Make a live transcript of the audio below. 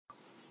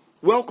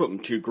Welcome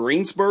to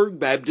Greensburg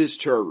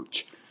Baptist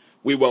Church.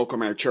 We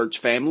welcome our church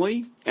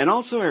family and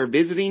also our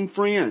visiting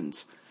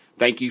friends.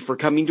 Thank you for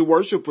coming to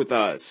worship with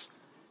us.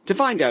 To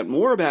find out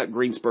more about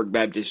Greensburg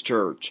Baptist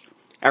Church,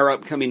 our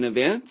upcoming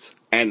events,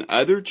 and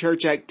other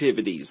church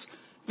activities,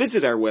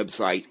 visit our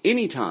website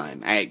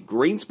anytime at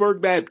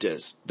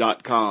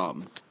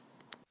greensburgbaptist.com.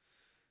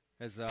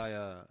 As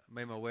I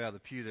made my way out of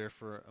the pew there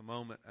for a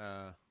moment,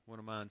 one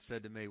of mine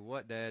said to me,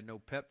 "What, Dad, no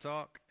pep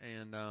talk?"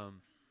 And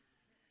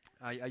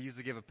I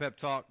usually give a pep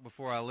talk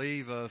before I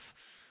leave of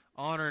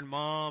honoring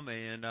Mom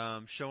and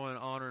showing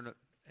honor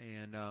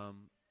and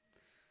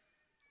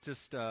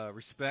just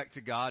respect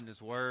to God and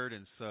His Word.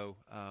 And so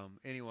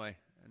anyway,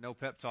 no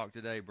pep talk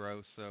today,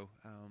 bro. So,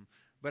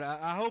 but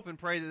I hope and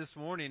pray that this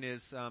morning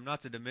is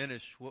not to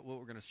diminish what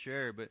we're going to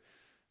share, but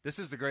this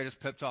is the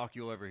greatest pep talk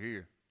you'll ever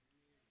hear.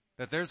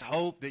 That there's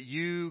hope that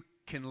you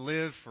can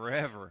live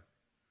forever.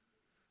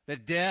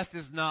 That death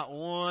is not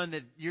won.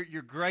 That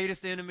your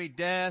greatest enemy,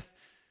 death,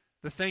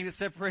 the thing that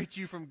separates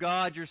you from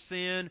God, your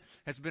sin,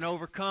 has been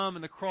overcome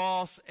in the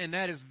cross, and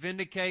that is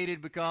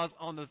vindicated because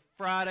on the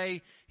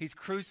Friday, He's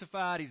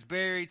crucified, He's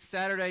buried.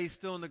 Saturday, He's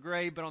still in the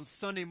grave, but on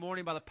Sunday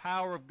morning, by the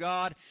power of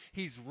God,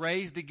 He's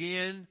raised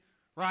again,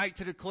 right,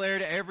 to declare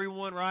to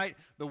everyone, right,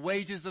 the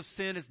wages of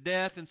sin is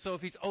death. And so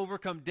if He's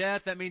overcome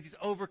death, that means He's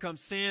overcome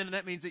sin, and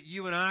that means that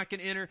you and I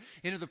can enter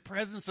into the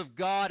presence of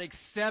God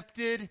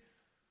accepted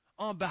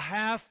on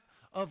behalf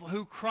of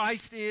who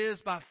Christ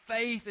is, by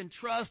faith and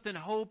trust and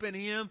hope in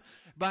Him,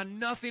 by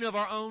nothing of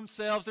our own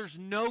selves. There's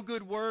no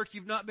good work.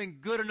 You've not been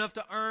good enough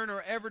to earn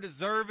or ever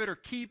deserve it or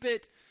keep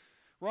it,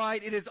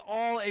 right? It is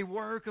all a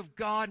work of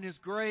God and His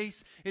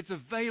grace. It's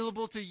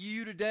available to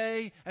you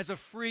today as a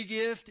free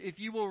gift if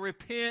you will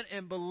repent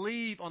and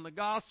believe on the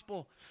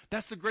gospel.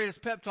 That's the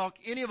greatest pep talk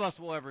any of us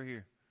will ever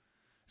hear.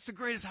 It's the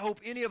greatest hope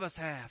any of us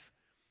have.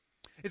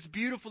 It's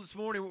beautiful this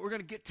morning. We're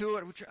going to get to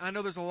it, which I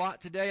know there's a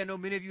lot today. I know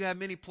many of you have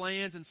many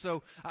plans, and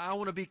so I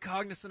want to be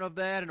cognizant of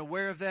that and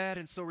aware of that,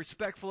 and so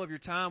respectful of your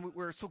time.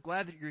 We're so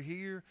glad that you're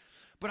here.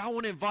 But I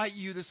want to invite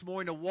you this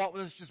morning to walk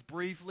with us just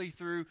briefly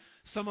through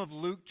some of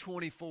Luke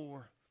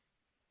 24.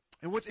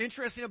 And what's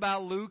interesting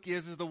about Luke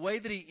is the way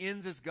that he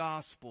ends his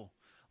gospel.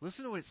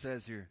 Listen to what it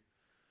says here.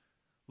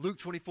 Luke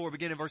 24,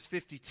 beginning in verse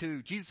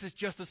 52. Jesus has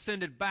just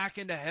ascended back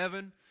into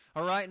heaven,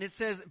 all right? And it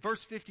says,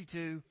 verse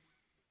 52,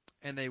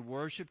 "And they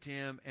worshipped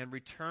Him and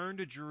returned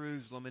to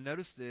Jerusalem." And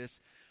notice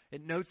this.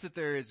 It notes that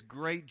there is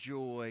great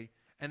joy.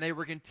 And they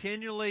were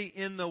continually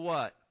in the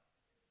what?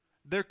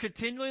 They're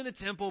continually in the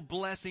temple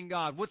blessing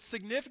God. What's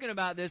significant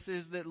about this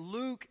is that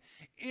Luke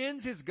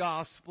ends his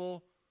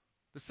gospel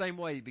the same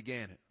way he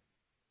began it.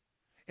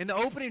 In the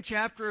opening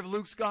chapter of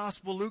Luke's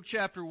gospel, Luke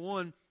chapter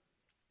 1,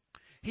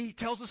 he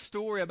tells a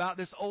story about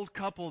this old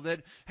couple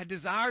that had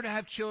desired to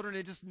have children.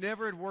 It just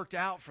never had worked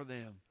out for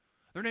them.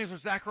 Their names were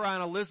Zachariah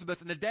and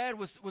Elizabeth, and the dad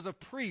was a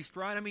priest,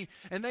 right? I mean,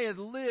 and they had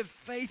lived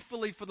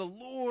faithfully for the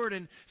Lord,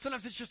 and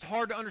sometimes it's just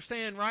hard to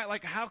understand, right?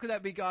 Like, how could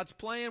that be God's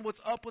plan?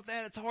 What's up with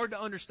that? It's hard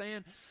to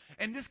understand.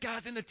 And this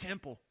guy's in the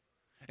temple.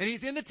 And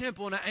he's in the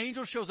temple, and an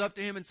angel shows up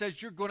to him and says,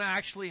 "You're going to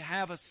actually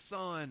have a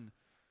son.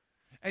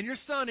 And your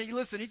son,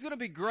 listen, he's going to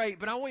be great,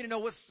 but I want you to know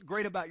what's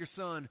great about your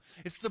son.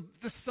 It's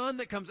the son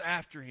that comes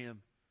after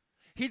him.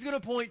 He's going to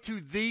point to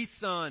the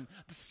Son,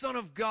 the Son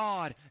of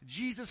God.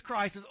 Jesus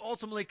Christ is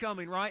ultimately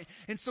coming, right?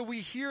 And so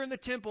we hear in the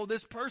temple,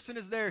 this person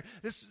is there,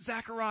 this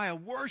Zechariah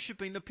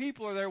worshiping. The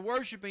people are there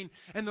worshiping.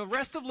 And the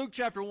rest of Luke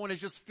chapter 1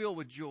 is just filled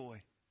with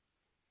joy.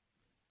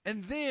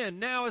 And then,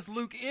 now as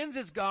Luke ends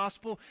his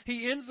gospel,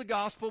 he ends the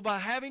gospel by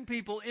having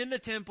people in the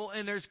temple,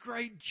 and there's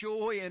great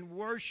joy and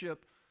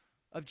worship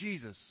of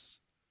Jesus.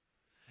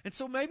 And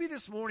so maybe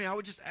this morning I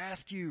would just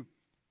ask you,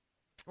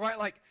 right,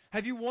 like,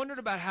 have you wondered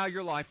about how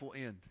your life will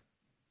end?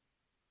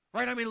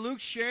 Right? I mean,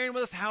 Luke's sharing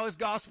with us how his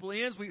gospel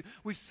ends.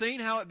 We've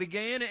seen how it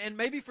began, and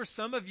maybe for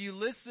some of you,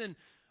 listen,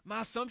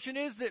 my assumption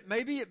is that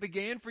maybe it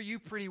began for you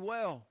pretty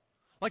well.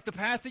 Like the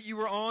path that you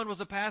were on was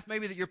a path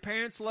maybe that your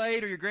parents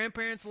laid or your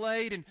grandparents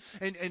laid,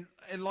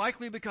 and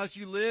likely because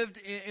you lived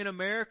in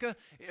America.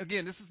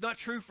 Again, this is not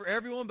true for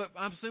everyone, but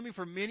I'm assuming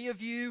for many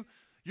of you,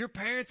 your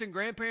parents and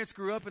grandparents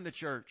grew up in the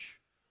church.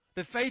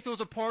 The faith was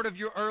a part of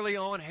your early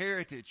on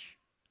heritage.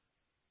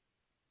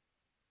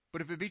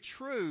 But if it be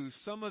true,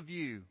 some of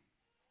you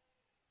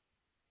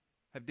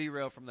have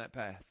derailed from that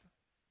path.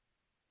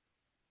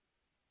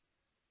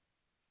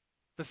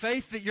 The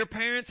faith that your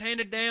parents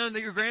handed down,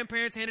 that your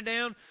grandparents handed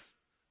down,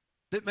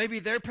 that maybe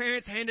their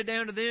parents handed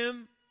down to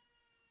them.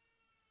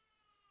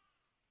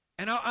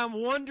 And I'm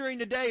wondering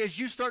today, as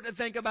you start to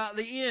think about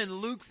the end,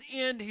 Luke's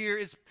end here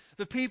is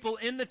the people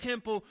in the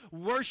temple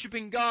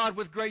worshiping God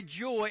with great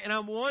joy. And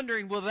I'm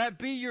wondering, will that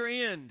be your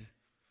end?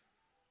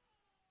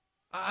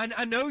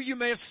 I know you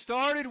may have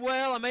started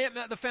well.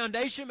 The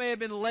foundation may have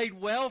been laid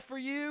well for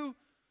you.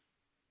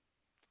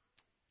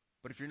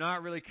 But if you're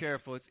not really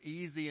careful, it's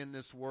easy in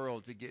this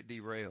world to get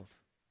derailed.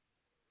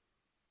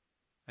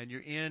 And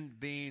your end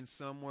being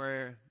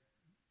somewhere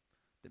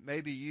that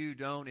maybe you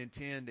don't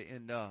intend to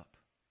end up.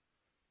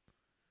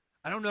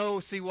 I don't know,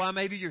 see why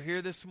maybe you're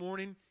here this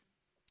morning.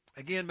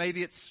 Again,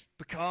 maybe it's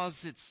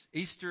because it's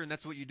Easter and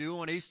that's what you do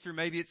on Easter.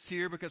 Maybe it's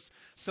here because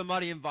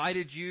somebody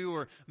invited you,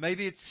 or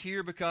maybe it's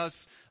here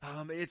because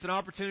it's an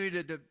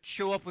opportunity to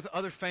show up with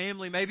other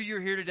family. Maybe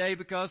you're here today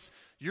because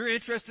you're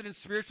interested in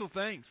spiritual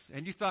things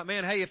and you thought,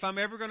 man, hey, if I'm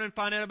ever going to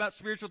find out about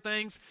spiritual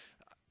things,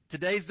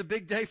 today's the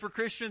big day for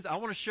Christians. I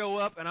want to show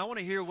up and I want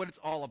to hear what it's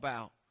all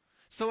about.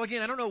 So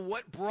again, I don't know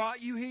what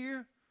brought you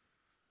here,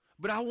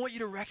 but I want you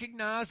to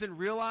recognize and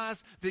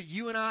realize that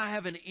you and I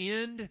have an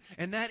end,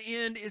 and that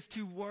end is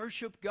to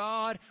worship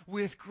God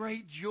with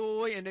great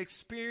joy and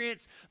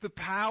experience the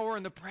power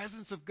and the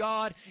presence of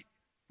God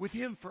with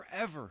Him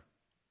forever.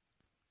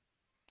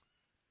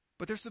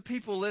 But there's some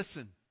people,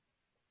 listen,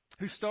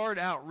 who started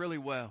out really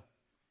well.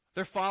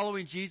 They're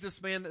following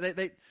Jesus, man.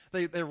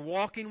 They're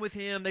walking with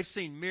Him. They've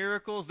seen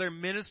miracles. They're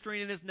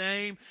ministering in His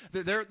name.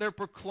 They're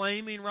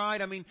proclaiming,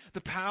 right? I mean, the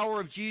power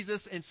of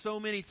Jesus in so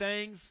many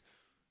things.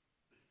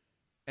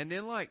 And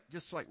then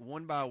just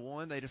one by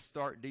one, they just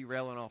start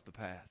derailing off the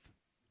path.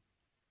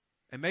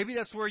 And maybe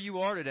that's where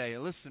you are today.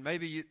 Listen,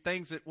 maybe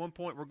things at one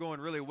point were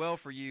going really well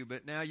for you,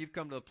 but now you've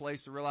come to a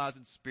place of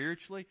realizing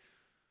spiritually,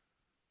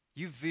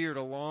 you've veered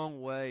a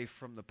long way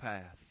from the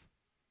path.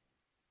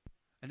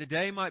 And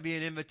today might be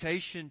an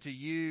invitation to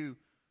you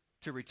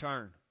to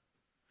return.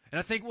 And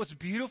I think what's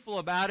beautiful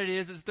about it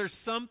is there's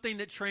something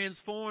that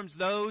transforms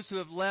those who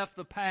have left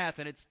the path,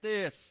 and it's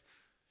this.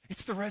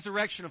 It's the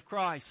resurrection of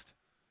Christ.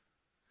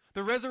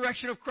 The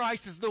resurrection of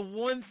Christ is the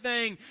one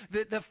thing,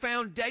 the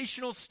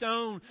foundational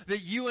stone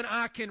that you and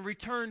I can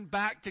return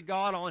back to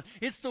God on.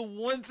 It's the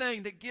one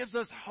thing that gives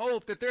us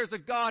hope that there's a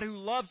God who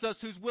loves us,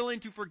 who's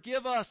willing to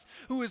forgive us,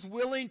 who is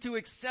willing to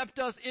accept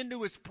us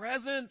into His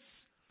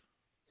presence.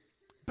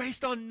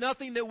 Based on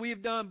nothing that we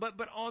have done,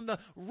 but on the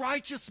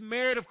righteous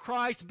merit of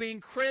Christ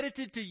being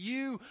credited to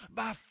you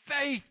by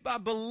faith, by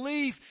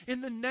belief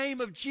in the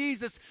name of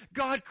Jesus.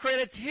 God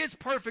credits His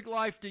perfect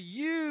life to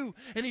you,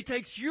 and He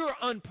takes your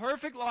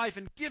unperfect life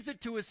and gives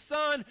it to His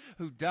Son,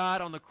 who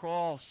died on the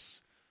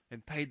cross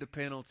and paid the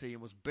penalty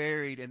and was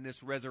buried. And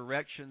this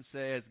resurrection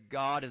says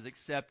God has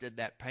accepted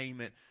that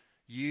payment.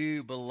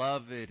 You,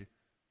 beloved,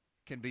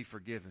 can be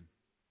forgiven.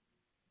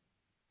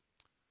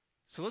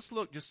 So let's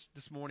look just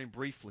this morning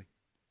briefly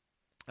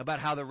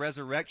about how the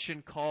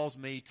resurrection calls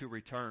me to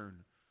return.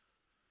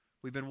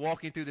 We've been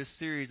walking through this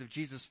series of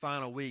Jesus'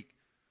 final week.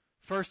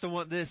 First, I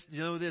want this,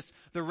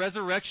 the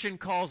resurrection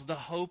calls the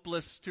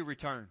hopeless to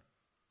return.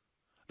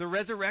 The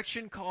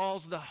resurrection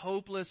calls the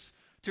hopeless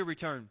to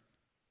return.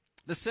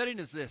 The setting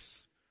is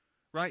this,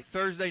 right?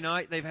 Thursday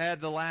night, they've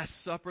had the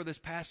Last Supper, this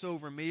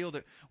Passover meal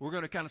that we're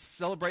going to kind of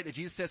celebrate that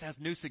Jesus says has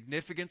new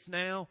significance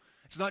now.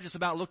 It's not just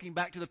about looking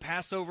back to the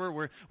Passover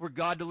where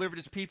God delivered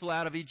His people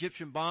out of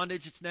Egyptian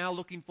bondage. It's now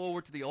looking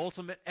forward to the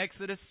ultimate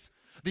Exodus.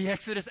 The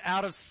Exodus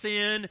out of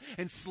sin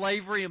and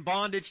slavery and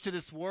bondage to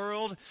this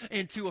world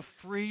and to a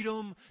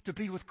freedom to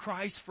be with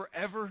Christ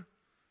forever.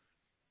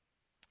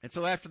 And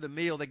so after the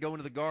meal, they go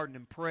into the garden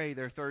and pray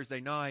there Thursday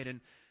night. And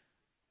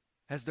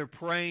as they're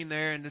praying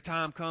there, and the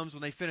time comes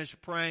when they finish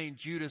praying,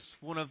 Judas,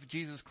 one of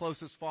Jesus'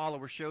 closest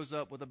followers, shows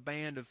up with a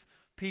band of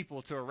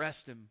people to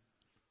arrest Him.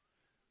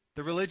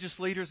 The religious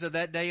leaders of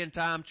that day and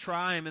time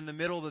try Him in the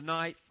middle of the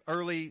night,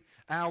 early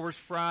hours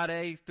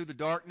Friday, through the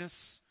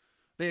darkness.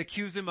 They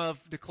accuse Him of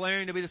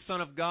declaring to be the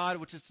Son of God,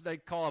 which is they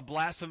call a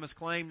blasphemous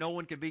claim. No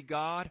one can be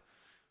God.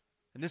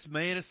 And this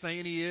man is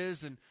saying He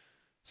is. And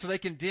so they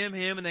condemn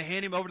Him and they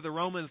hand Him over to the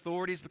Roman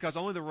authorities because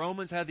only the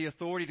Romans had the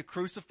authority to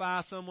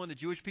crucify someone. The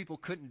Jewish people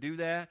couldn't do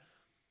that.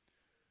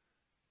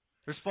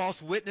 There's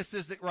false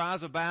witnesses that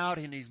rise about,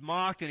 and he's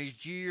mocked and he's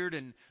jeered,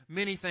 and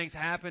many things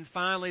happen.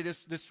 Finally,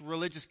 this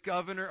religious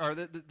governor, or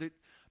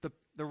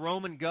the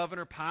Roman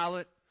governor,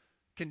 Pilate,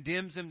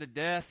 condemns Him to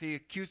death.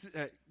 He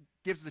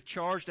gives the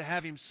charge to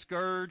have Him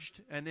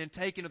scourged and then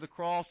taken to the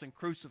cross and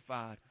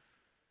crucified.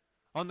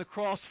 On the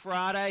cross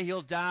Friday,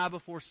 He'll die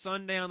before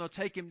sundown. They'll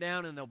take Him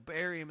down and they'll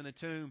bury Him in the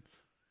tomb.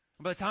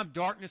 And by the time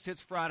darkness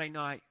hits Friday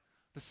night,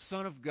 the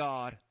Son of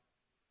God,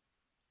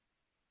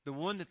 the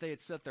one that they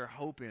had set their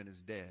hope in, is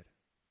dead.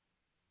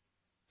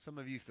 Some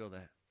of you feel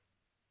that.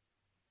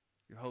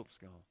 Your hope's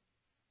gone.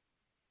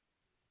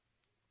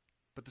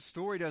 But the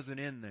story doesn't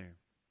end there.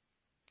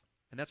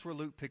 And that's where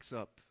Luke picks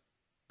up,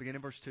 beginning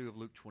in verse 2 of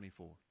Luke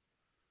 24.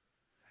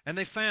 And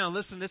they found,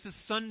 listen, this is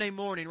Sunday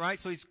morning, right?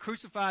 So He's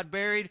crucified,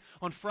 buried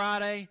on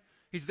Friday.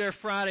 He's there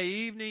Friday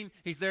evening.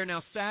 He's there now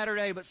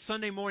Saturday. But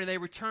Sunday morning they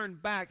return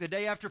back, the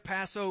day after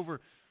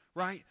Passover,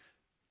 right?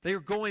 They are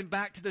going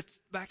back to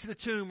the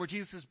tomb where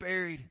Jesus is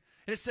buried.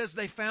 And it says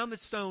they found the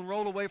stone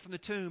rolled away from the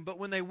tomb. But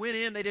when they went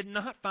in, they did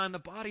not find the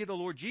body of the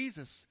Lord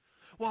Jesus.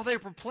 While they were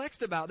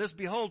perplexed about this,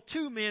 behold,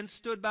 2 men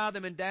stood by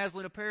them in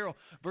dazzling apparel.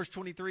 Verse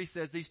 23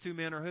 says these 2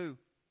 men are who?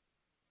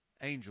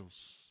 Angels.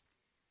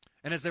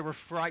 And as they were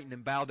frightened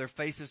and bowed their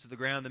faces to the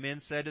ground, the men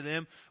said to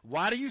them,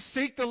 "Why do you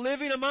seek the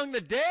living among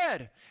the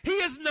dead? He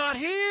is not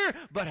here,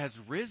 but has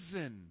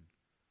risen.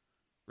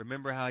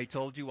 Remember how He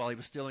told you while He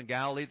was still in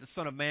Galilee, the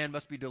Son of Man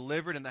must be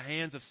delivered in the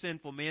hands of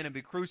sinful men and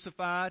be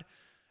crucified.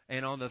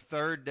 And on the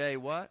third day,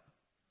 what?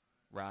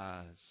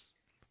 Rise."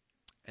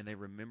 And they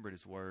remembered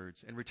his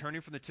words. And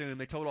returning from the tomb,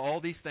 they told all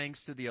these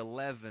things to the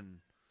 11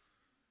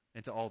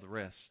 and to all the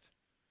rest.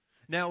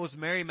 Now it was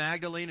Mary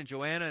Magdalene and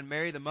Joanna and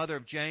Mary, the mother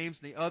of James,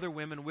 and the other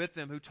women with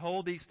them who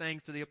told these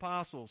things to the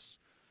apostles.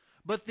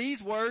 But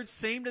these words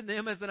seemed to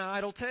them as an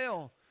idle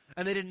tale,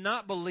 and they did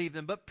not believe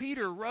them. But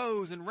Peter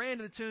rose and ran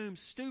to the tomb,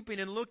 stooping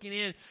and looking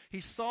in.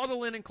 He saw the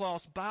linen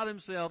cloths by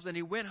themselves, and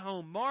he went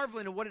home,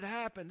 marveling at what had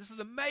happened. This is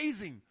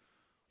amazing.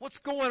 What's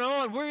going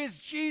on? Where is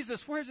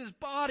Jesus? Where's his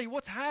body?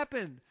 What's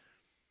happened?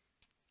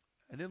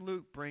 And then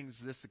Luke brings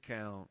this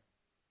account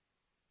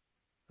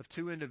of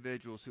two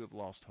individuals who have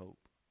lost hope.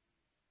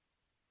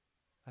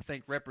 I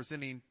think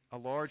representing a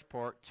large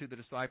part to the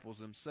disciples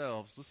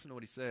themselves. Listen to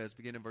what he says,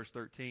 beginning in verse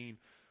 13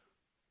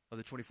 of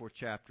the 24th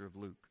chapter of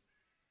Luke.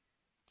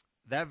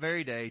 That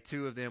very day,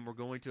 two of them were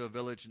going to a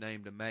village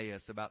named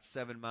Emmaus, about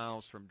 7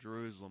 miles from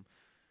Jerusalem.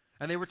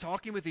 And they were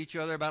talking with each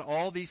other about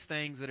all these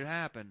things that had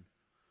happened.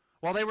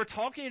 While they were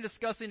talking and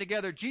discussing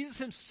together, Jesus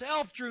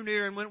himself drew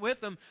near and went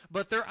with them,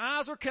 but their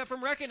eyes were kept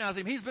from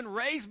recognizing him. He's been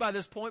raised by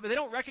this point, but they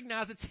don't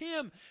recognize it's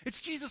him. It's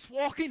Jesus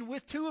walking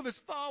with two of his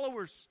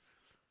followers.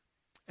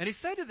 And he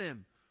said to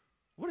them,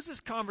 "What is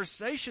this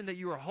conversation that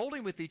you are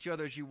holding with each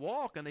other as you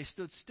walk?" And they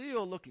stood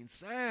still, looking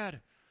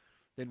sad.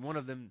 Then one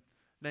of them,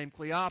 named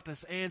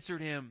Cleopas,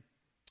 answered him,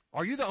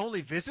 "Are you the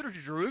only visitor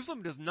to Jerusalem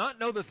who does not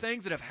know the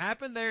things that have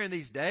happened there in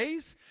these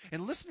days?"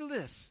 And listen to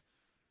this.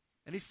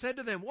 And he said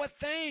to them, "What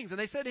things?" And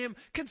they said to him,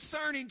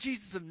 "Concerning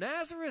Jesus of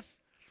Nazareth,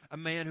 a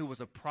man who was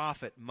a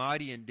prophet,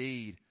 mighty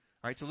indeed."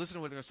 All right, so listen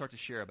to what they're going to start to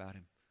share about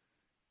him.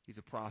 He's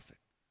a prophet.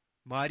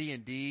 Mighty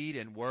in deed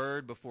and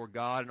word before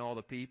God and all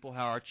the people,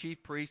 how our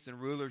chief priests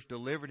and rulers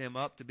delivered him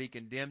up to be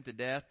condemned to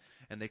death,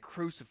 and they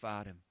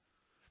crucified him.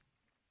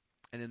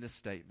 And in this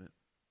statement,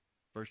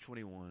 verse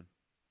 21,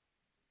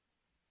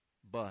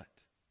 but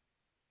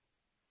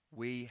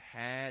we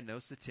had,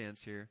 notice the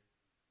tense here,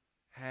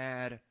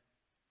 had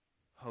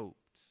hoped.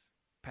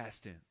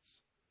 Past tense.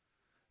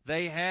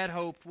 They had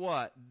hoped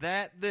what?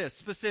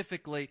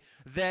 Specifically,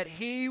 that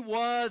he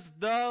was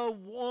the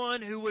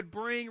one who would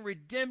bring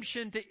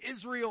redemption to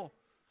Israel.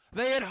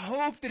 They had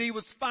hoped that he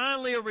was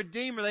finally a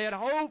redeemer. They had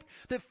hoped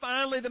that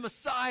finally the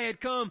Messiah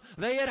had come.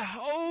 They had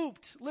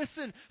hoped.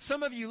 Listen,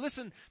 some of you,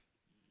 listen,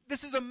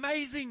 this is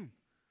amazing.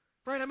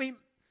 Right? I mean,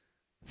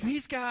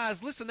 these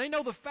guys, listen, they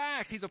know the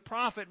facts. He's a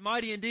prophet,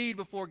 mighty indeed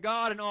before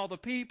God and all the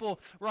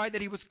people, right?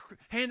 That he was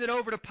handed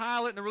over to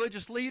Pilate and the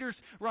religious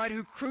leaders, right,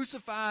 who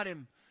crucified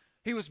him.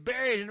 He was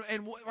buried,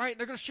 and right,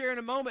 they're going to share in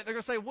a moment. They're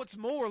going to say, what's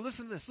more?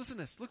 Listen to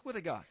this. Look what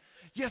they got.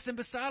 Yes, and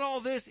beside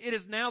all this, it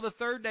is now the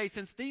third day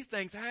since these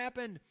things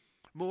happened.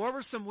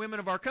 Moreover, some women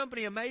of our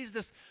company amazed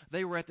us.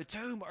 They were at the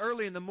tomb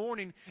early in the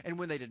morning, and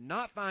when they did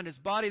not find his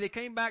body, they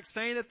came back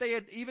saying that they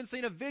had even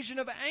seen a vision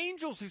of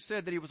angels who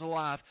said that he was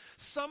alive.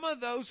 Some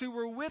of those who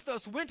were with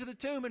us went to the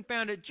tomb and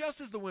found it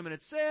just as the women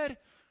had said,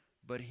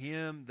 but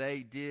him they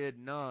did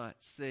not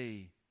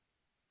see.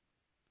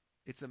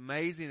 It's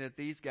amazing that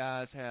these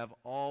guys have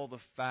all the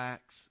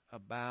facts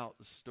about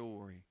the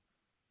story,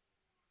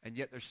 and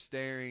yet they're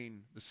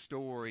staring the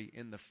story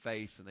in the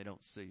face and they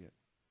don't see it.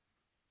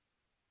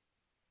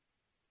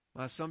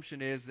 My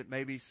assumption is that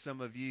maybe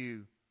some of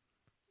you,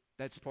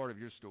 that's part of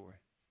your story.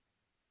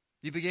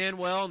 You began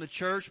well in the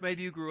church.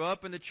 Maybe you grew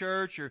up in the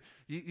church, or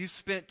you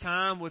spent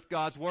time with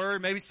God's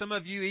Word. Maybe some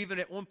of you, even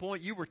at one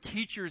point, you were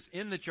teachers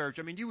in the church.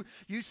 I mean,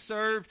 you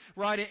served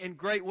right in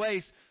great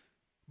ways.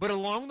 But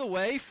along the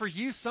way, for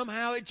you,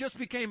 somehow it just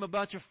became a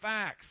bunch of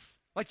facts.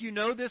 Like, you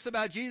know this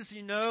about Jesus,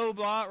 you know,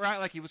 blah, right?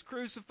 Like, he was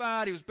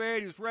crucified, he was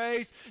buried, he was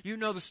raised. You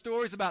know the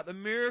stories about the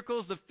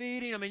miracles, the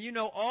feeding. I mean, you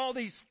know all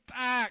these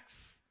facts.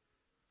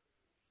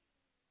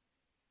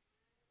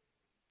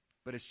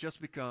 But it's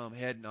just become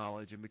head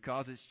knowledge, and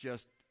because it's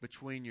just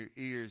between your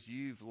ears,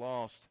 you've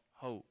lost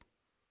hope.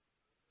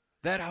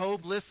 That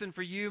hope, listen,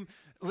 for you,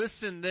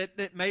 listen,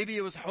 that maybe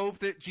it was hope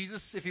that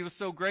Jesus, if he was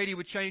so great, he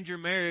would change your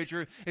marriage.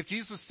 Or if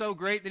Jesus was so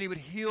great, then he would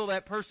heal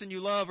that person you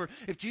love. Or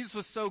if Jesus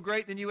was so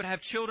great, then you would have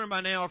children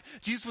by now.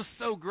 If Jesus was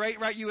so great,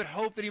 right, you would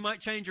hope that he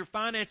might change your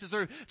finances.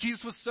 Or if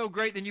Jesus was so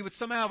great, then you would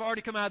somehow have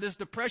already come out of this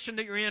depression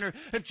that you're in. Or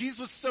if Jesus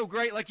was so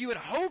great, like you would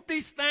hope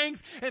these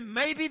things, and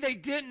maybe they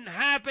didn't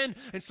happen.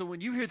 And so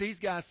when you hear these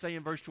guys say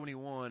in verse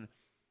 21,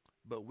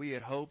 but we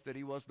had hoped that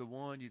he was the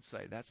one, you'd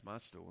say, that's my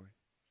story.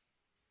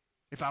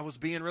 If I was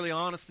being really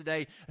honest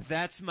today,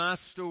 that's my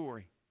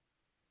story.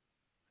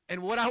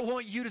 And what I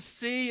want you to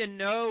see and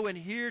know and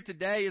hear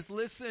today is,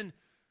 listen,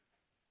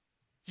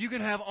 you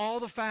can have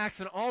all the facts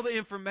and all the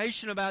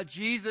information about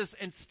Jesus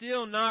and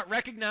still not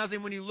recognize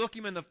him when you look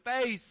him in the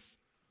face.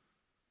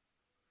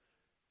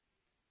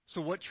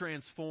 So what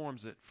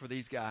transforms it for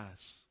these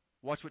guys?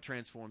 Watch what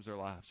transforms their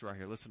lives right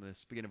here. Listen to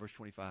this. Begin in verse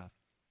 25.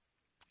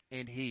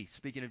 And he,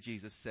 speaking of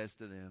Jesus, says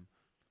to them,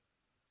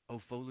 O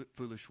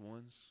foolish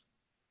ones,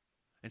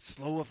 and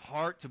slow of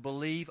heart to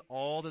believe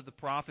all that the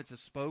prophets have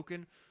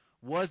spoken.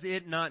 Was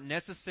it not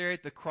necessary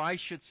that the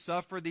Christ should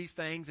suffer these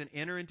things and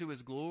enter into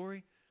his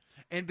glory?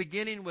 And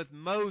beginning with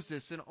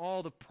Moses and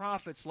all the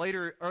prophets,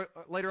 later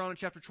on in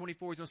chapter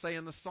 24, he's going to say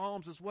in the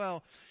Psalms as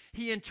well,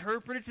 he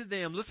interpreted to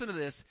them, listen to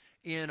this,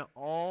 in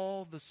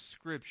all the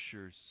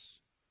scriptures,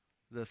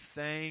 the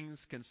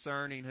things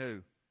concerning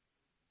who?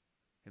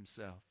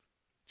 Himself.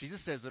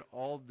 Jesus says that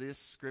all these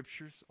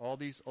scriptures, all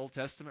these Old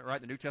Testament, right?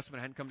 The New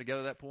Testament hadn't come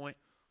together at that point.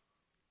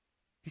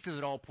 He says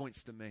it all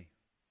points to me.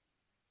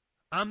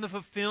 I'm the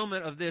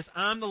fulfillment of this.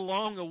 I'm the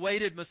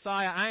long-awaited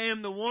Messiah. I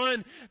am the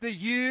one that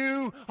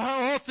you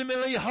are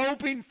ultimately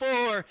hoping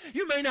for.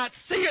 You may not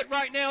see it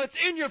right now. It's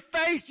in your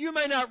face. You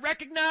may not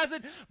recognize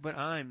it. But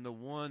I'm the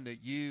one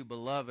that you,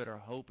 beloved, are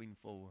hoping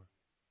for.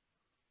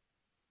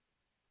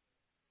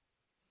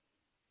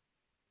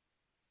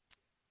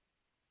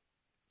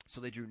 So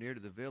they drew near to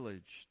the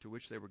village to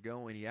which they were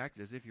going. He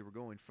acted as if he were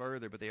going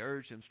further, but they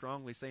urged him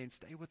strongly, saying,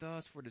 "Stay with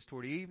us, for it is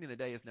toward evening. The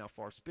day is now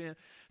far spent."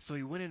 So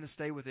he went in to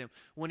stay with them.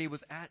 When he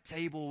was at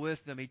table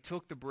with them, he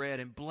took the bread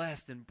and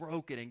blessed and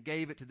broke it and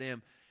gave it to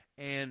them.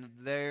 And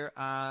their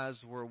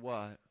eyes were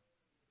what?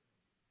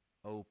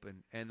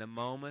 Open. And the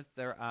moment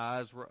their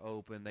eyes were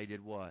open, they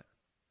did what?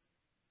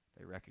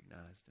 They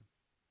recognized him.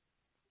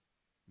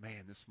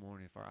 Man, this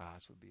morning, if our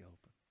eyes would be open.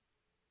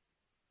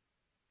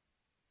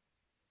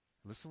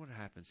 Listen what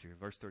happens here,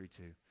 verse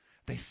 32.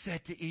 They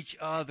said to each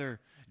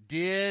other,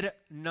 "Did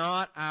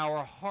not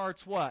our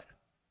hearts" what?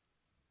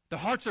 The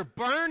hearts are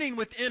burning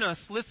within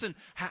us. Listen,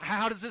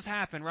 how does this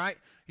happen, right?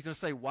 He's going to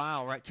say,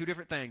 wow, right? Two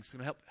different things. It's going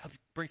to help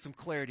bring some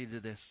clarity to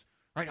this.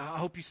 Right? I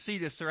hope you see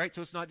this, all right?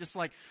 So it's not just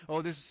like,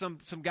 oh, this is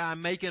some guy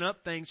making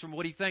up things from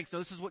what he thinks. No,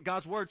 this is what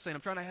God's Word's saying.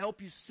 I'm trying to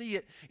help you see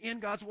it in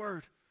God's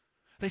Word.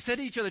 They said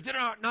to each other, "Did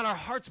not our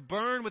hearts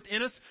burn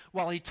within us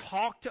while he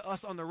talked to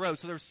us on the road?"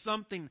 So there's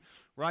something,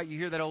 right? You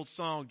hear that old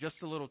song,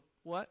 just a little,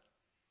 what?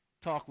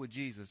 Talk with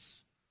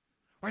Jesus.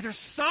 Right? There's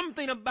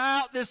something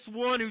about this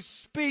one who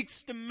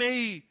speaks to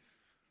me.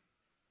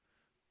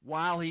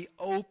 While he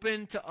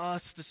opened to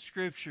us the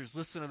scriptures.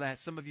 Listen to that.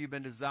 Some of you have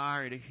been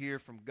desiring to hear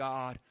from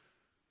God.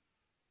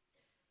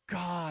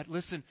 God,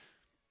 listen.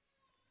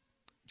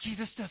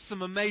 Jesus does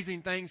some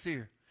amazing things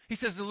here. He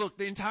says, look,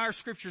 the entire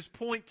scriptures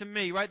point to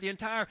me, right?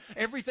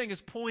 Everything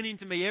is pointing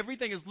to me.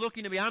 Everything is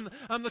looking to me.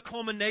 I'm the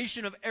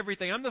culmination of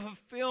everything. I'm the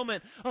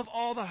fulfillment of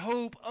all the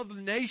hope of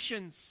the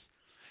nations.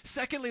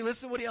 Secondly,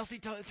 listen to what else he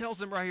tells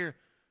them right here.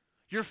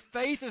 Your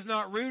faith is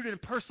not rooted in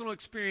personal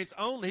experience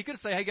only. He could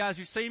say, "Hey guys,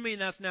 you've seen me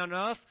and that's now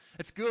enough."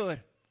 It's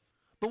good.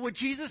 But what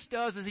Jesus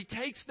does is he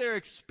takes their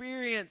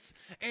experience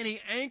and he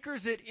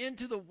anchors it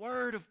into the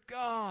Word of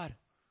God.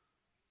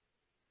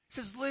 He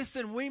says,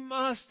 listen, we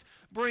must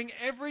bring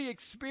every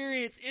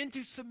experience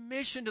into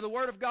submission to the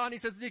Word of God. And he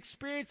says, the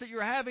experience that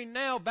you're having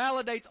now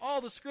validates all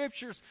the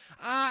scriptures.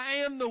 I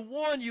am the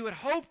one you had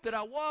hoped that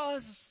I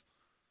was.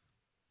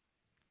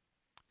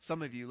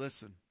 Some of you,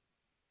 listen.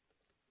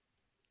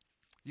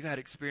 You've had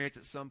experience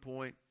at some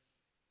point,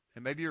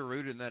 and maybe you're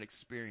rooted in that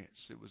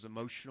experience. It was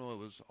emotional. It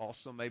was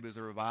awesome. Maybe it was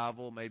a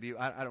revival. Maybe,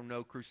 I don't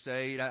know,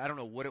 crusade. I don't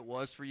know what it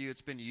was for you.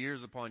 It's been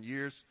years upon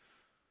years.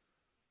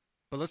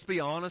 But let's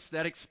be honest,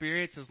 that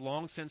experience has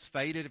long since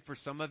faded. And for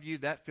some of you,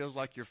 that feels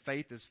like your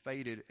faith has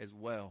faded as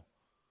well.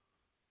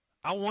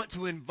 I want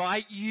to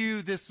invite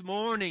you this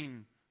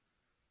morning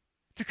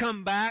to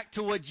come back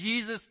to what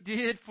Jesus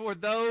did for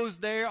those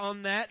there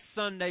on that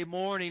Sunday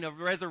morning of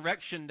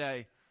Resurrection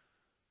Day.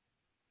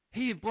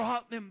 He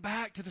brought them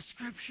back to the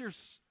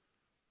scriptures.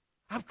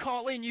 I'm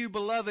calling you,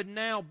 beloved,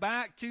 now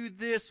back to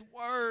this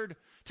Word,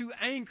 to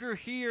anchor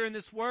here in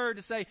this Word,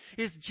 to say,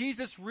 is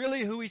Jesus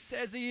really who He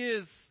says He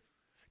is?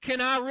 Can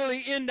I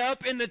really end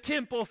up in the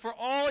temple for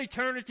all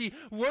eternity,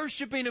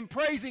 worshiping and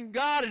praising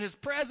God in His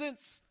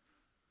presence?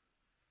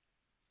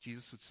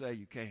 Jesus would say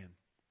you can.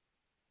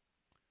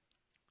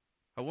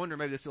 I wonder,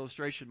 maybe this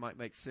illustration might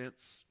make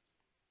sense.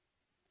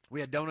 We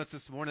had donuts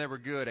this morning. They were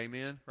good.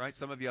 Amen. Right?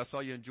 Some of you, I saw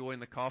you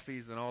enjoying the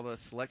coffees and all the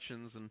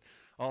selections and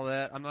all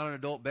that. I'm not an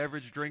adult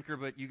beverage drinker,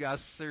 but you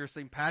guys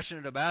seriously seem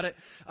passionate about it.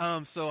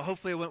 So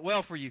hopefully it went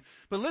well for you.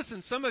 But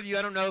listen, some of you,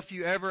 I don't know if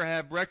you ever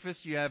have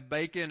breakfast. You have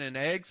bacon and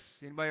eggs.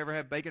 Anybody ever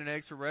have bacon and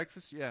eggs for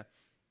breakfast? Yeah.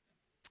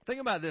 Think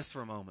about this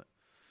for a moment.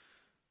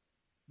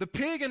 The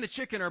pig and the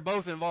chicken are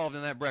both involved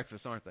in that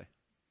breakfast, aren't they?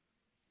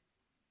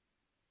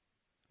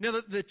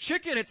 Now, the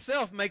chicken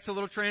itself makes a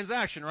little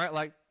transaction, right?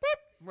 Like, boop.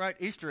 Right,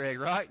 Easter egg,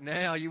 right?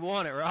 Now you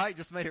want it, right?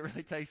 Just made it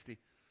really tasty.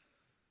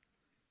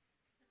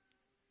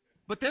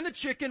 But then the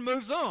chicken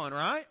moves on,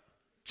 right?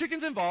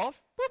 Chicken's involved,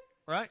 boop,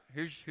 right?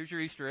 Here's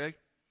your Easter egg.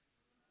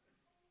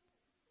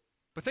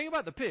 But think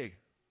about the pig.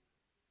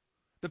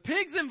 The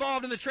pig's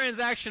involved in the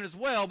transaction as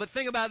well, but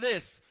think about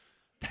this.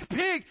 That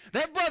pig,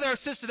 that brother or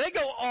sister, they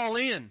go all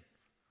in.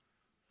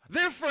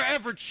 They're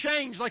forever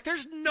changed. Like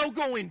there's no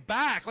going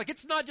back. Like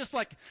it's not just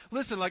like,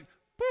 listen, like,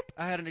 boop,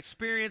 I had an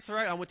experience,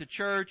 right? I went to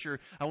church,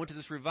 or I went to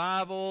this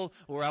revival,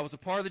 or I was a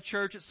part of the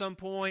church at some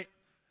point,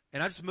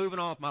 and I'm just moving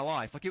on with my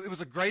life. Like it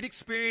was a great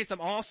experience.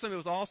 I'm awesome. It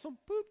was awesome.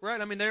 Boop,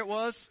 right? I mean, there it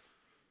was.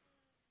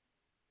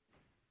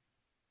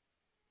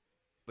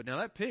 But now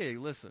that pig,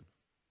 listen,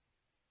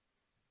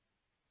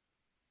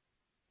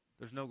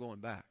 there's no going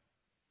back.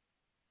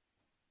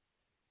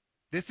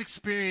 This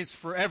experience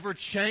forever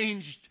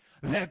changed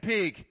that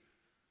pig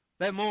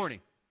that morning.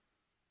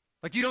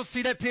 Like you don't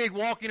see that pig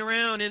walking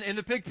around in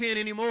the pig pen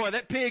anymore.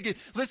 That pig,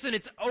 listen,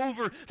 it's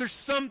over. There's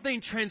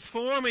something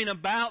transforming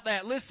about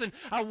that. Listen,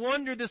 I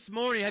wonder this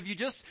morning, have you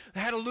just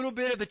had a little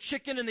bit of the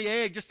chicken and the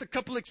egg, just a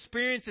couple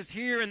experiences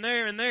here and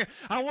there and there?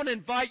 I want to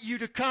invite you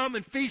to come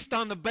and feast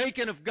on the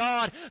bacon of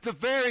God, the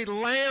very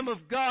Lamb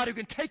of God who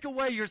can take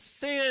away your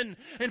sin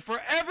and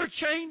forever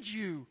change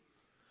you.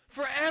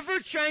 Forever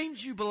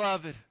change you,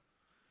 beloved.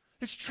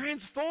 It's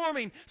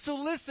transforming. So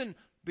listen,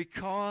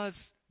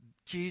 because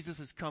Jesus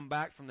has come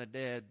back from the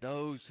dead,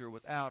 those who are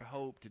without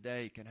hope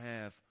today can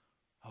have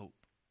hope.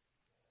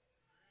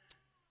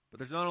 But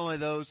there's not only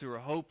those who are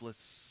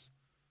hopeless.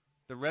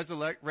 The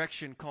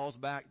resurrection calls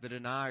back the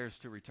deniers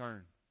to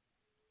return.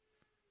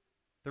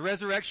 The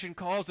resurrection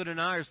calls the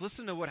deniers.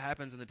 Listen to what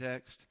happens in the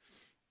text.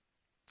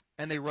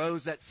 And they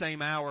rose that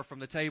same hour from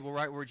the table,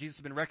 right where Jesus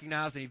has been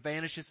recognized, and he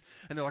vanishes.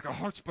 And they're like, our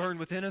hearts burn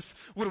within us.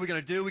 What are we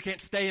going to do? We can't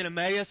stay in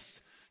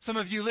Emmaus. Some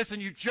of you,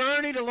 listen, you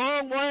journeyed a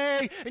long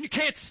way and you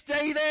can't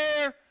stay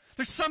there.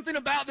 There's something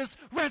about this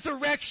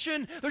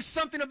resurrection. There's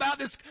something about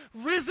this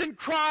risen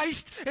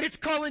Christ, and it's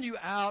calling you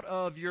out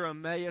of your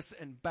Emmaus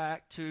and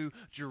back to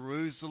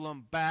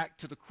Jerusalem, back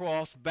to the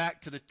cross,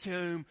 back to the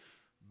tomb,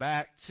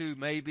 back to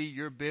maybe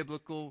your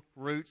biblical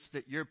roots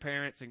that your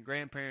parents and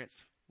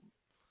grandparents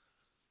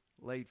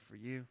laid for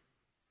you.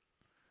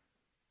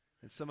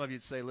 And some of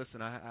you'd say,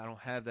 listen, I don't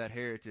have that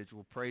heritage.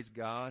 Well, praise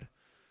God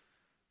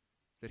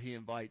that he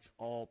invites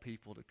all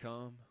people to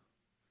come.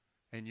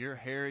 And your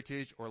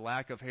heritage or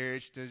lack of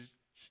heritage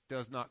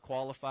does not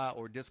qualify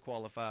or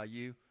disqualify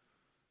you.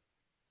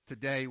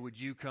 Today, would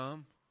you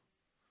come?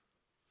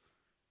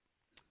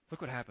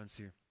 Look what happens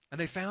here. And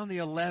they found the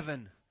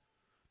 11.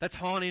 That's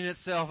haunting in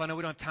itself. I know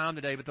we don't have time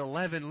today, but the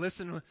 11,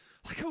 listen,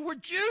 like, oh, we're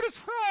Judas.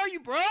 Where are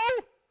you, bro?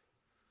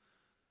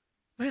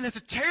 Man,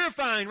 that's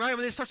terrifying, right?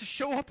 When it starts to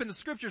show up in the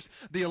scriptures,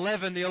 the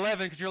 11,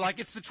 because you're like,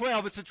 it's the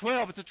 12, it's the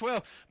 12, it's the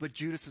 12. But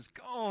Judas is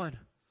gone.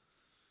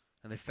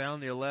 And they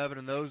found the 11,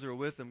 and those who were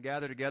with them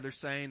gathered together,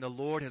 saying, the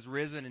Lord has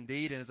risen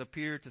indeed and has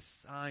appeared to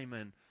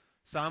Simon.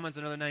 Simon's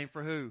another name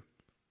for who?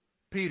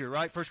 Peter,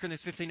 right? 1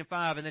 Corinthians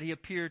 15:5, and then he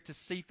appeared to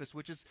Cephas,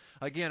 which is,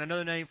 again,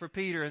 another name for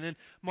Peter. And then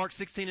Mark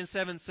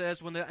 16:7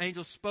 says, when the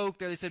angel spoke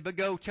there, they said, but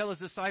go tell his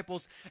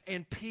disciples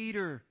and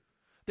Peter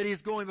that he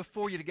is going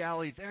before you to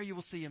Galilee. There you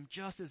will see him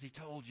just as he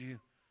told you.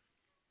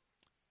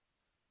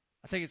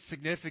 I think it's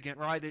significant,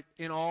 right, that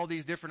in all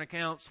these different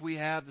accounts we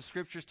have the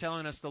scriptures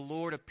telling us the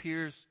Lord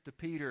appears to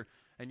Peter,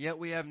 and yet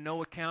we have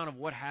no account of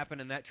what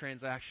happened in that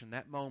transaction,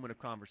 that moment of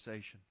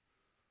conversation.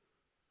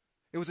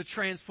 It was a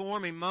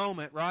transforming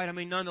moment, right? I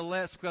mean,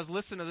 nonetheless, because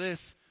listen to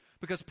this,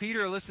 because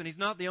Peter, listen, he's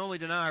not the only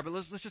denier, but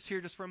let's just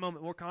hear just for a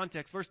moment more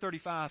context. Verse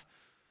 35,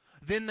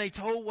 then they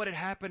told what had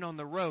happened on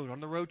the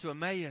road to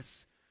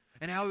Emmaus,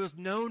 and how he was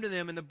known to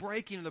them in the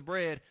breaking of the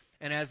bread.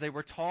 And as they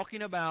were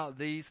talking about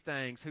these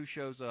things, who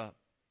shows up?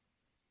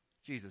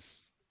 Jesus.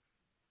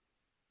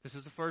 This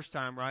is the first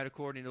time, right,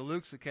 according to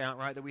Luke's account,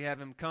 right, that we have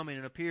him coming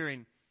and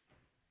appearing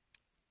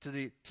to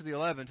the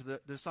 11, to the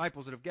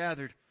disciples that have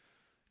gathered.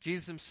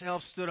 Jesus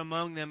himself stood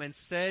among them and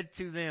said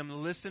to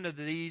them, listen to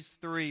these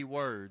three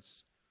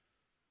words.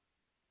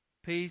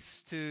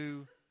 Peace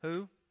to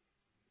who?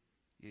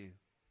 You.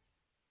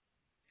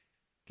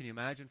 Can you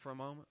imagine for a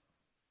moment?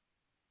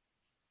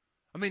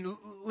 I mean,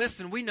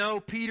 listen, we know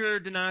Peter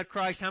denied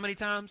Christ how many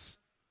times?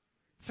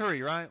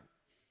 3, right?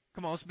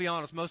 Come on, let's be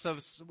honest. Most of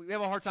us, we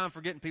have a hard time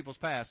forgetting people's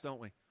past,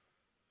 don't we?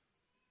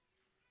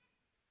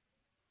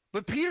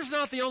 But Peter's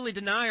not the only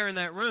denier in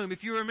that room.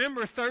 If you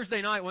remember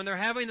Thursday night when they're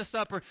having the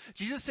supper,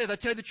 Jesus says, I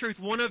tell you the truth,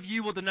 one of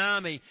you will deny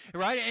me.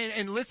 Right?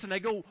 And listen, they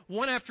go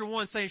one after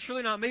one saying,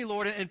 surely not me,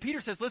 Lord. And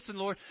Peter says, listen,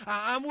 Lord,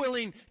 I'm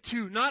willing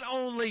to, not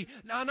only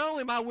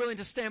am I willing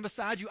to stand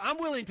beside you, I'm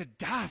willing to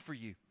die for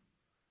you.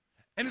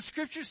 And the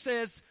scripture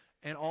says,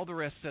 and all the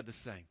rest said the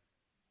same.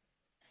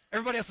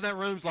 Everybody else in that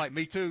room's like,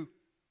 me too.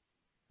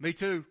 Me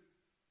too.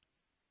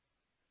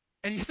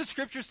 And yet the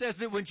scripture says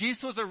that when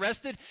Jesus was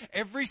arrested,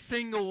 every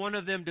single one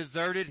of them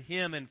deserted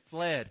him and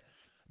fled.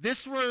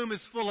 This room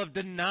is full of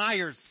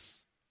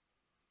deniers.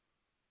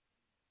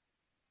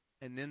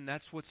 And then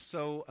that's what's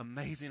so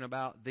amazing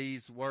about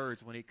these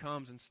words. When he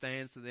comes and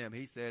stands to them,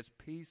 he says,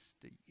 peace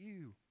to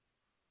you.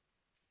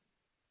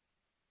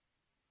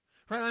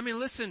 Right? I mean,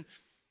 listen,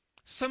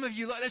 some of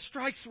you, that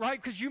strikes right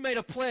because you made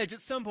a pledge at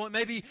some point,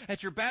 maybe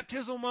at your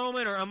baptismal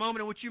moment, or a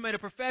moment in which you made a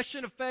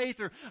profession of faith,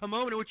 or a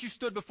moment in which you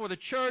stood before the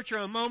church, or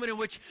a moment in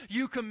which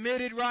you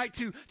committed, right,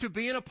 to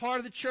being a part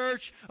of the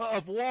church,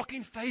 of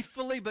walking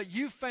faithfully, but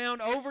you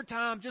found over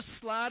time just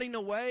sliding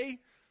away.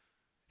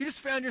 You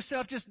just found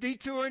yourself just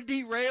detouring,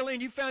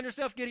 derailing. You found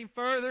yourself getting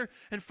further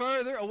and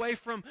further away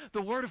from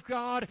the Word of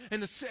God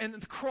and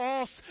the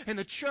cross and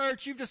the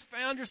church. You've just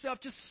found yourself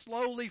just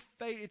slowly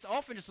fading. It's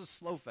often just a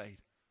slow fade.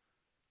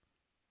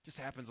 Just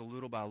happens a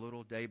little by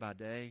little, day by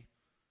day.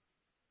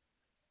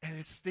 And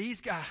it's these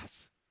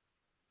guys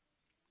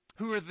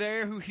who are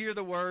there, who hear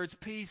the words,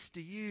 peace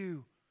to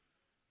you.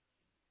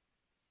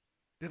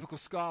 Biblical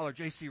scholar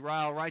J.C.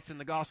 Ryle writes in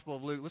the Gospel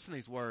of Luke, listen to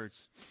these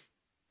words.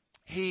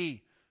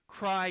 He,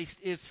 Christ,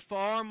 is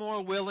far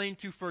more willing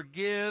to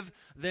forgive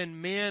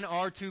than men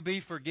are to be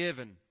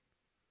forgiven,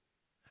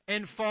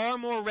 and far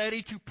more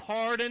ready to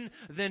pardon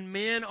than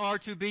men are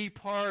to be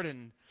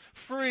pardoned.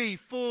 Free,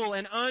 full,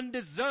 and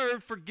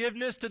undeserved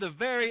forgiveness to the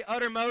very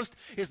uttermost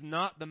is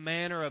not the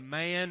manner of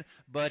man,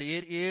 but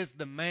it is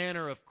the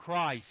manner of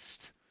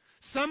Christ.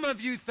 Some of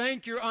you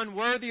think you're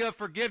unworthy of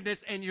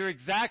forgiveness, and you're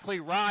exactly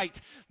right.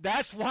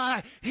 That's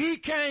why He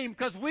came,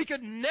 because we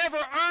could never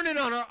earn it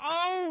on our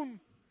own.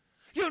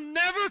 You'll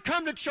never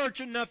come to church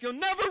enough. You'll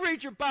never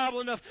read your Bible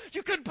enough.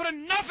 You couldn't put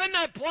enough in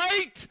that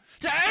plate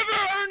to ever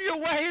earn your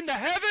way into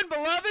heaven,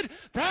 beloved.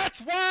 That's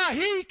why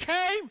He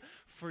came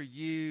for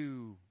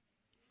you.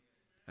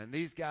 And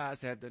these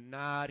guys have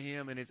denied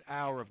Him in His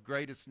hour of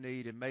greatest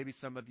need. And maybe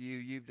some of you,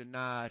 you've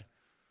denied,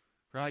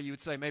 right? You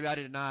would say, maybe I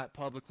didn't deny it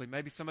publicly.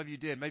 Maybe some of you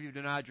did. Maybe you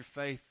denied your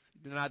faith.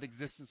 You denied the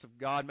existence of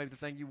God. Maybe the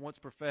thing you once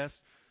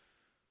professed.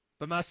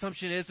 But my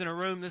assumption is, in a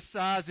room this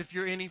size, if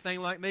you're anything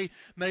like me,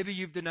 maybe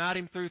you've denied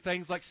Him through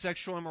things like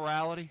sexual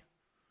immorality.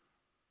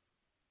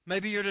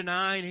 Maybe you're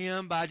denying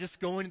Him by just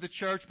going to the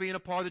church, being a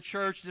part of the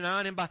church,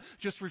 denying Him by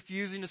just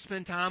refusing to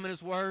spend time in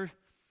His Word.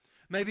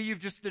 Maybe you've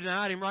just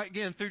denied Him right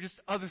again through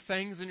just other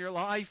things in your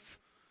life.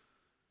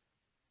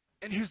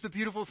 And here's the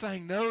beautiful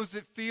thing. Those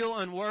that feel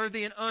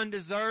unworthy and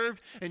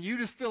undeserved, and you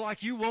just feel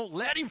like you won't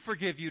let Him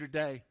forgive you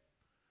today.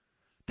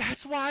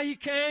 That's why He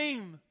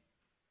came.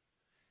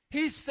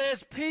 He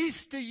says,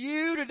 peace to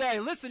you today.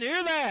 Listen,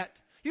 hear that.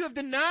 You have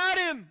denied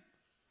Him.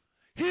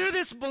 Hear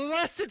this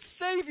blessed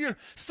Savior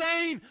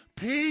saying,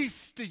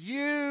 peace to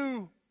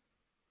you.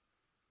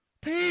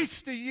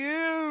 Peace to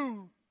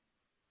you.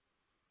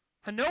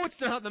 I know it's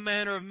not the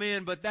manner of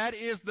men, but that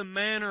is the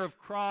manner of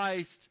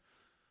Christ.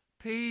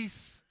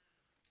 Peace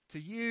to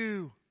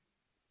you.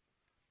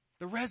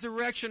 The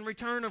resurrection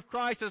return of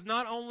Christ is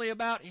not only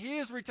about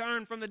His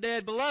return from the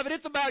dead. Beloved,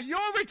 it's about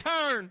your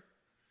return.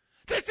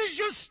 This is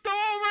your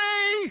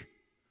story.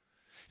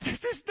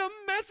 This is the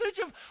message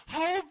of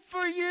hope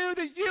for you,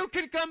 that you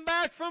can come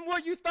back from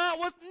what you thought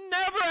was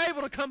never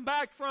able to come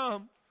back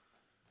from.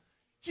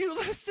 You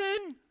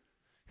listen.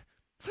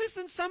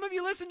 Listen, some of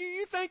you listen,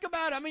 you think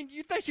about it. I mean,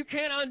 you think you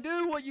can't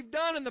undo what you've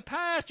done in the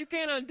past. You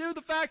can't undo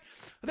the fact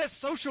that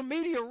social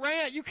media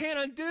rant. You can't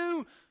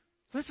undo.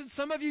 Listen,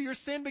 some of you, your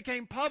sin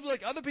became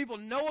public. Other people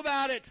know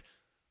about it.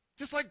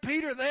 Just like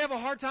Peter, they have a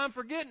hard time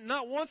forgetting.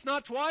 Not once,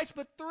 not twice,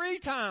 but 3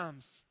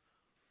 times.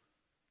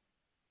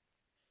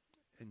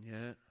 And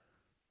yet,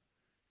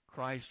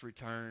 Christ's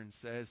return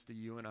says to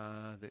you and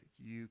I that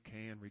you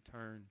can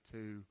return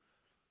to,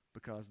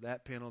 because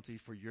that penalty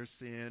for your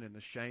sin and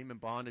the shame and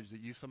bondage that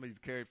some of you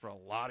have carried for a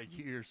lot of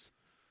years,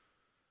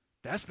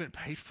 that's been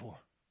paid for.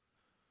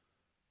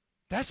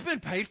 That's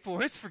been paid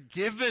for. It's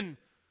forgiven.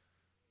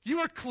 You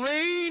are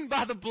clean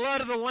by the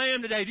blood of the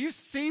Lamb today. Do you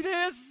see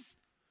this?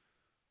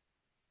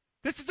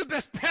 This is the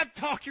best pep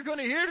talk you're going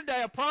to hear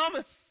today, I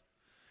promise.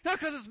 Not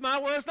because it's my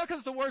words, not because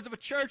it's the words of a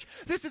church.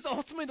 This is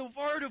ultimately the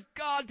Word of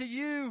God to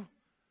you.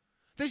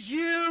 That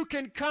you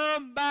can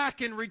come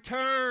back and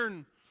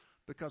return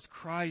because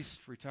Christ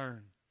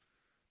returned.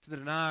 To the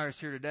deniers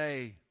here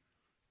today,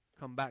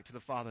 come back to the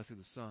Father through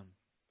the Son.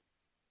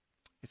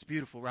 It's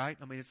beautiful, right?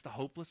 I mean, it's the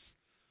hopeless.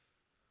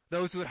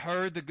 Those who had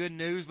heard the good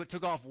news but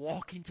took off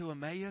walking to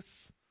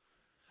Emmaus.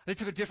 They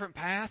took a different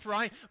path,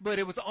 right? But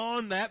it was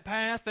on that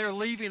path. They're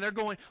leaving. They're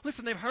going,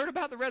 listen, they've heard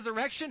about the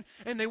resurrection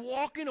and they're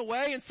walking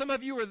away, and some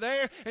of you are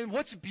there. And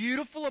what's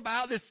beautiful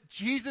about this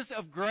Jesus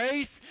of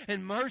grace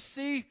and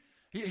mercy,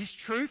 He's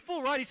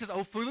truthful, right? He says,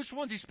 oh, foolish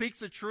ones, He speaks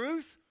the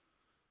truth.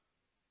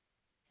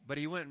 But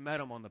He went and met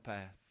them on the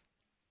path.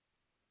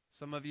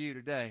 Some of you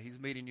today, He's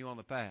meeting you on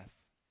the path.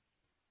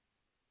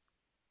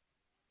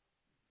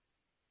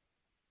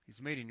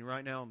 He's meeting you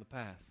right now on the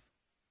path.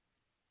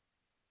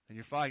 And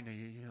you're fighting it.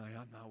 You're like,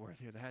 I'm not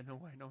worthy of that. No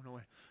way, no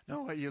way.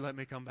 No way you let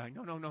me come back.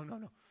 No.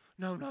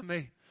 No, not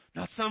me.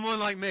 Not someone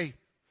like me.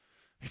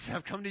 He said,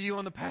 I've come to you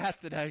on the path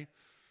today.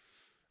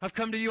 I've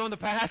come to you on the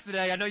path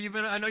today. I know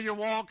you're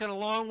walking a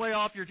long way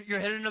off. You're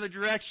headed another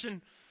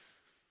direction.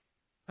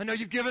 I know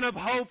you've given up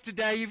hope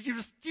today.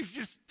 You've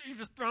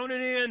just thrown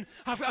it in.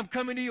 I'm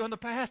coming to you on the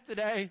path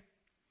today.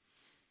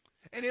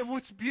 And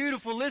what's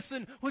beautiful,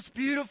 listen, what's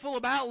beautiful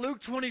about Luke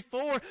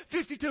 24,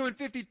 52 and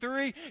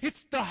 53,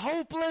 it's the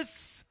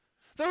hopeless.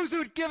 Those who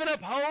had given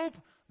up hope,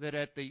 that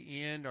at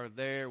the end are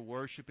there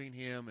worshiping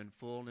Him in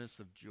fullness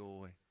of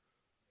joy.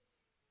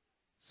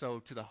 So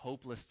to the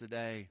hopeless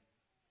today,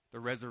 the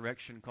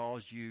resurrection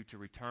calls you to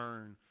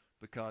return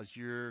because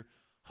your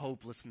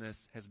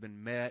hopelessness has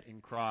been met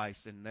in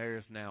Christ, and there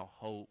is now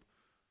hope,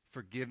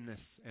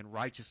 forgiveness, and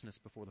righteousness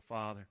before the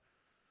Father.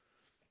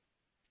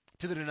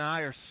 To the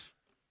deniers,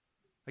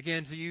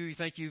 again, to you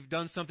think you've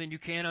done something you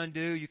can't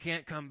undo, you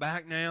can't come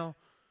back now.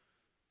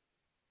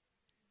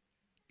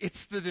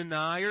 It's the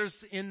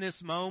deniers in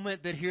this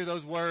moment that hear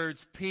those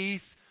words,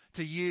 peace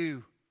to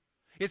you.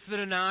 It's the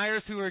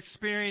deniers who are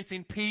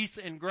experiencing peace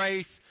and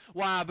grace.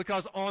 Why?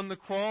 Because on the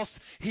cross,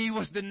 He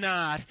was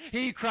denied.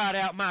 He cried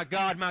out, my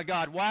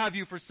God, why have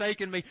you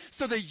forsaken me?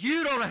 So that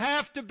you don't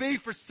have to be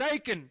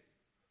forsaken.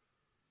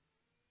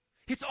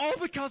 It's all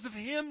because of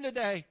Him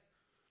today.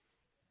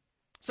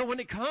 So when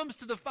it comes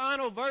to the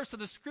final verse of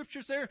the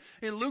Scriptures there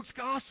in Luke's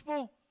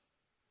Gospel,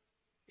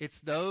 it's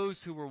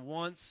those who were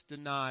once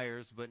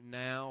deniers but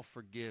now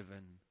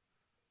forgiven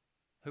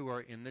who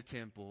are in the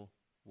temple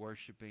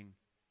worshiping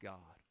God.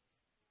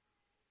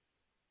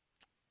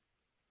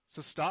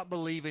 So stop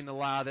believing the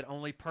lie that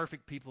only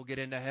perfect people get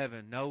into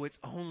heaven. No, it's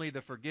only the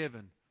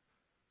forgiven.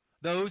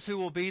 Those who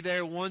will be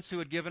there once who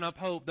had given up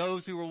hope.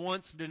 Those who were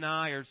once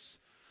deniers.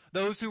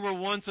 Those who were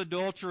once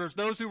adulterers.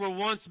 Those who were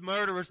once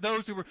murderers.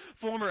 Those who were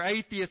former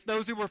atheists.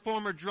 Those who were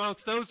former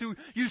drunks. Those who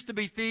used to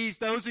be thieves.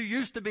 Those who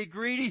used to be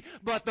greedy.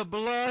 But the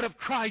blood of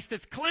Christ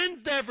has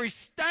cleansed every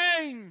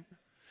stain.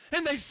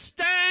 And they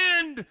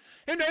stand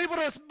and are able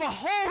to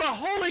behold a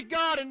holy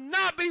God and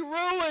not be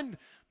ruined.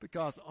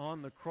 Because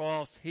on the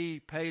cross, He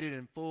paid it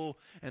in full.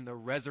 And the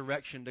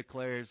resurrection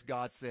declares,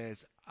 God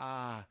says,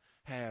 I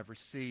have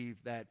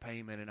received that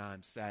payment and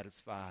I'm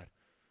satisfied.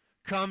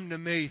 Come to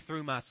me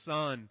through my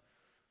Son.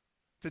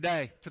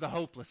 Today, to the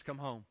hopeless, come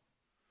home.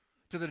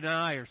 To the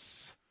deniers,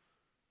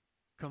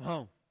 come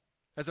home.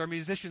 As our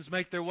musicians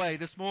make their way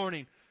this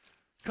morning,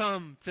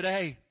 come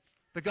today.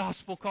 The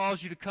gospel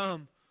calls you to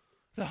come.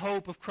 The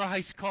hope of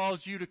Christ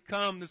calls you to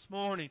come this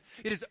morning.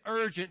 It is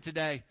urgent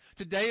today.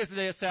 Today is the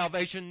day of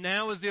salvation.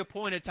 Now is the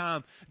appointed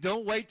time.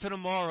 Don't wait till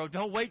tomorrow.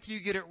 Don't wait till you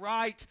get it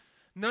right.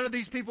 None of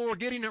these people were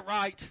getting it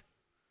right.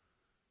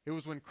 It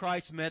was when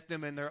Christ met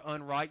them in their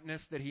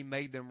unrightness that He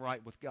made them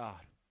right with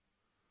God.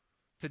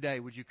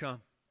 Today, would you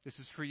come? This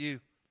is for you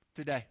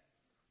today.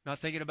 Not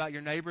thinking about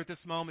your neighbor at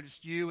this moment,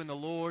 just you and the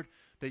Lord,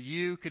 that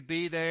you could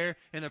be there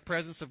in the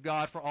presence of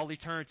God for all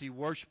eternity,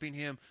 worshiping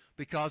Him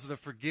because of the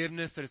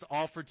forgiveness that is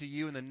offered to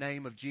you in the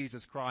name of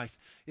Jesus Christ.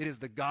 It is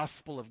the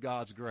gospel of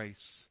God's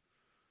grace.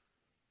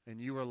 And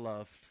you are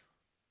loved.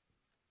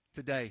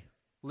 Today,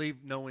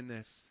 leave knowing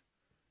this.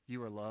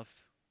 You are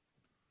loved.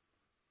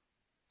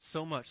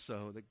 So much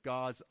so that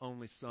God's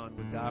only Son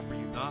would die for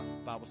you. Not,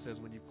 the Bible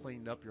says, when you've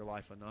cleaned up your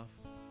life enough.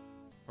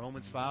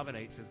 Romans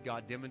 5:8 says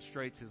God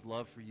demonstrates His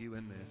love for you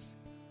in this.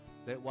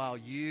 That while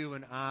you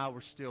and I were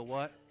still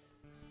what?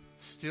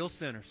 Still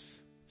sinners.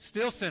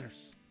 Still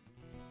sinners.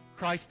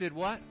 Christ did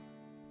what?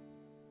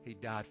 He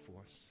died for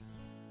us.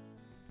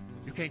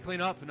 You can't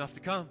clean up enough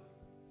to come.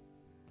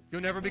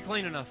 You'll never be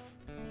clean enough.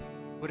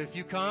 But if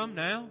you come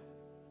now,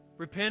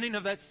 repenting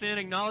of that sin,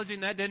 acknowledging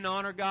that didn't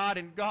honor God,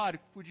 and God,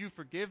 would you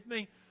forgive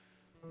me?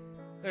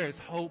 There is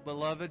hope,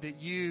 beloved, that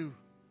you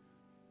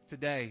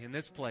today in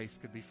this place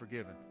could be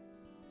forgiven.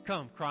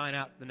 Come crying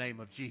out the name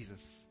of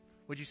Jesus.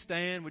 Would you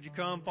stand? Would you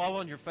come? Fall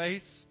on your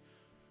face.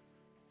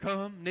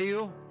 Come,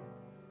 kneel.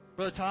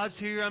 Brother Todd's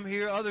here. I'm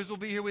here. Others will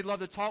be here. We'd love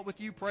to talk with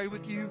you, pray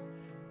with you.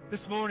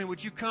 This morning,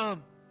 would you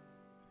come?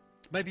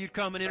 Maybe you'd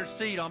come and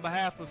intercede on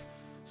behalf of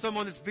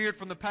someone that's veered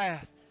from the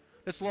path,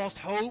 that's lost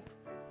hope,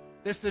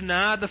 that's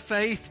denied the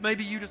faith.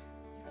 Maybe you just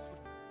would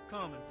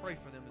come and pray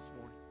for them this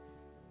morning.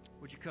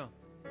 Would you come?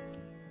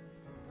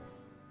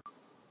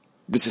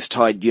 This is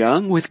Todd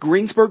Young with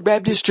Greensburg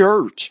Baptist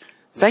Church.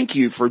 Thank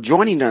you for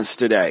joining us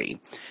today.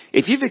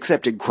 If you've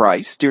accepted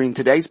Christ during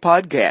today's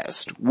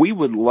podcast, we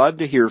would love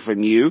to hear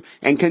from you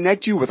and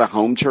connect you with a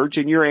home church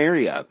in your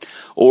area.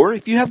 Or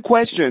if you have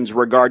questions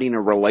regarding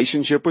a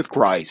relationship with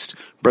Christ,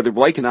 Brother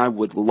Blake and I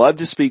would love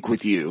to speak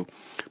with you.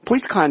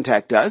 Please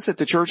contact us at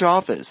the church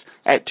office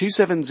at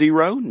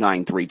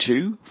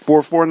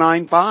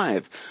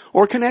 270-932-4495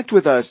 or connect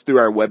with us through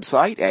our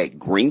website at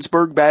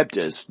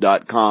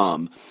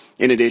greensburgbaptist.com.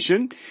 In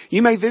addition,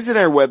 you may visit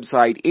our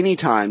website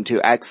anytime to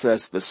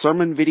access the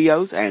sermon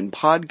videos and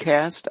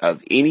podcast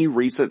of any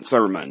recent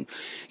sermon.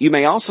 You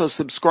may also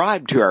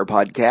subscribe to our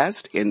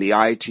podcast in the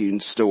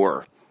iTunes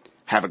Store.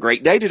 Have a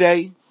great day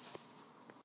today.